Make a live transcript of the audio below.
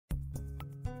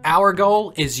Our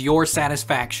goal is your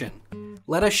satisfaction.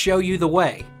 Let us show you the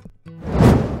way.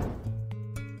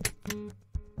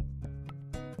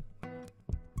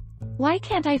 Why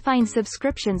can't I find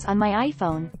subscriptions on my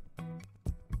iPhone?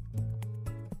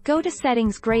 Go to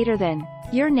Settings greater than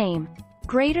your name,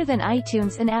 greater than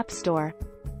iTunes and App Store.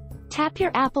 Tap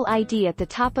your Apple ID at the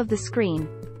top of the screen,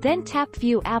 then tap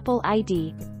View Apple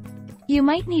ID. You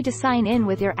might need to sign in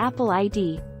with your Apple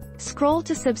ID. Scroll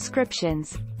to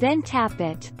Subscriptions, then tap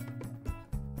it.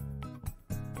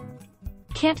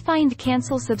 Can't find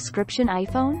Cancel Subscription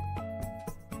iPhone?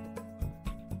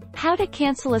 How to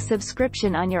cancel a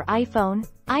subscription on your iPhone,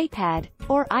 iPad,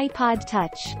 or iPod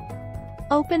Touch.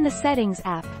 Open the Settings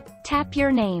app. Tap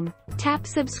your name. Tap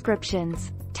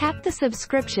Subscriptions. Tap the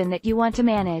subscription that you want to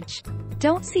manage.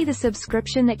 Don't see the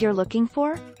subscription that you're looking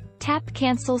for? Tap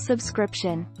Cancel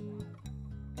Subscription.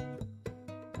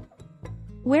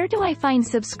 Where do I find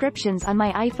subscriptions on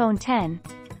my iPhone 10?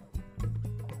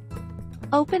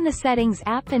 Open the Settings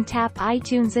app and tap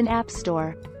iTunes and App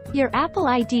Store. Your Apple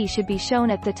ID should be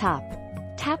shown at the top.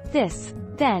 Tap this,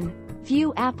 then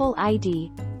View Apple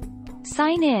ID.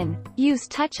 Sign in, use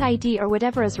Touch ID or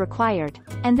whatever is required,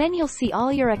 and then you'll see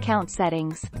all your account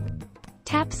settings.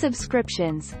 Tap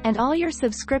Subscriptions, and all your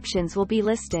subscriptions will be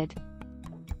listed.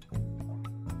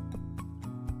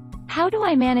 How do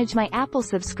I manage my Apple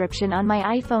subscription on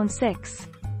my iPhone 6?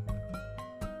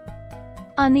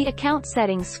 On the Account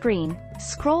Settings screen,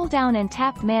 scroll down and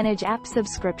tap Manage App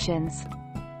Subscriptions.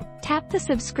 Tap the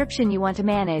subscription you want to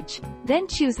manage, then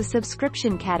choose a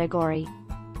subscription category.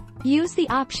 Use the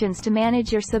options to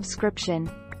manage your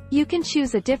subscription. You can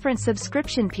choose a different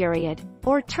subscription period,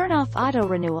 or turn off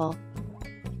auto-renewal.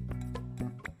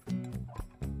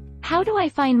 How do I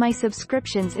find my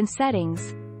subscriptions in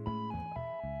Settings?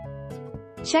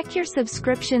 Check your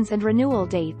subscriptions and renewal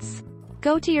dates.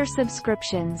 Go to your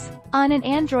subscriptions. On an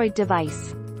Android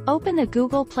device, open the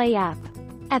Google Play app.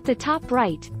 At the top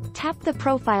right, tap the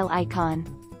profile icon.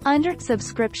 Under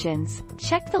Subscriptions,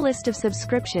 check the list of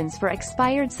subscriptions for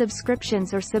expired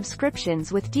subscriptions or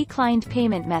subscriptions with declined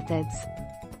payment methods.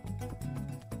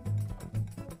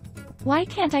 Why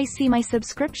can't I see my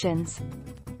subscriptions?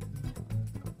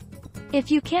 If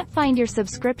you can't find your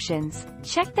subscriptions,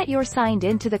 check that you're signed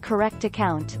in to the correct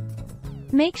account.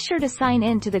 Make sure to sign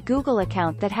in to the Google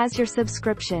account that has your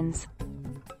subscriptions.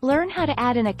 Learn how to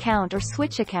add an account or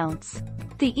switch accounts.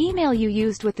 The email you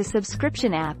used with the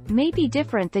subscription app may be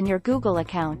different than your Google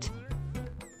account.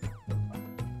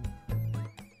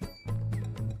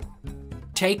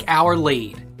 Take our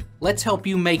lead. Let's help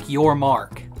you make your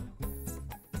mark.